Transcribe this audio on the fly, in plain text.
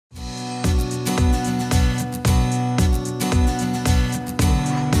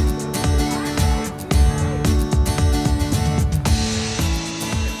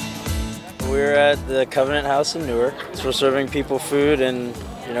at the Covenant House in Newark. So we're serving people food, and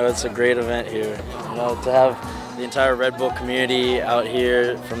it's a great event here. To have the entire Red Bull community out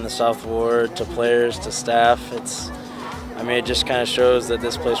here, from the South Ward to players to staff, it just kind of shows that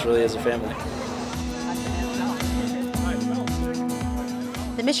this place really is a family.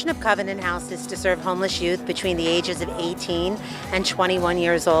 The mission of Covenant House is to serve homeless youth between the ages of 18 and 21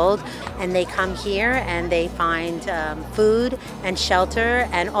 years old. And they come here and they find food and shelter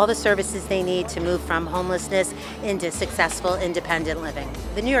and all the services they need to move from homelessness into successful independent living.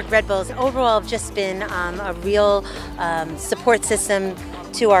 The New York Red Bulls overall have just been a real support system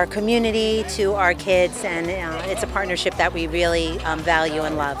to our community, to our kids, and it's a partnership that we really value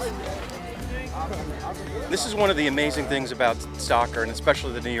and love. This is one of the amazing things about soccer, and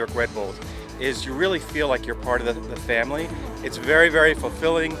especially the New York Red Bulls, is you really feel like you're part of the family. It's very, very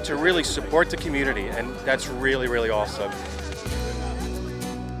fulfilling to really support the community, and that's really, really awesome.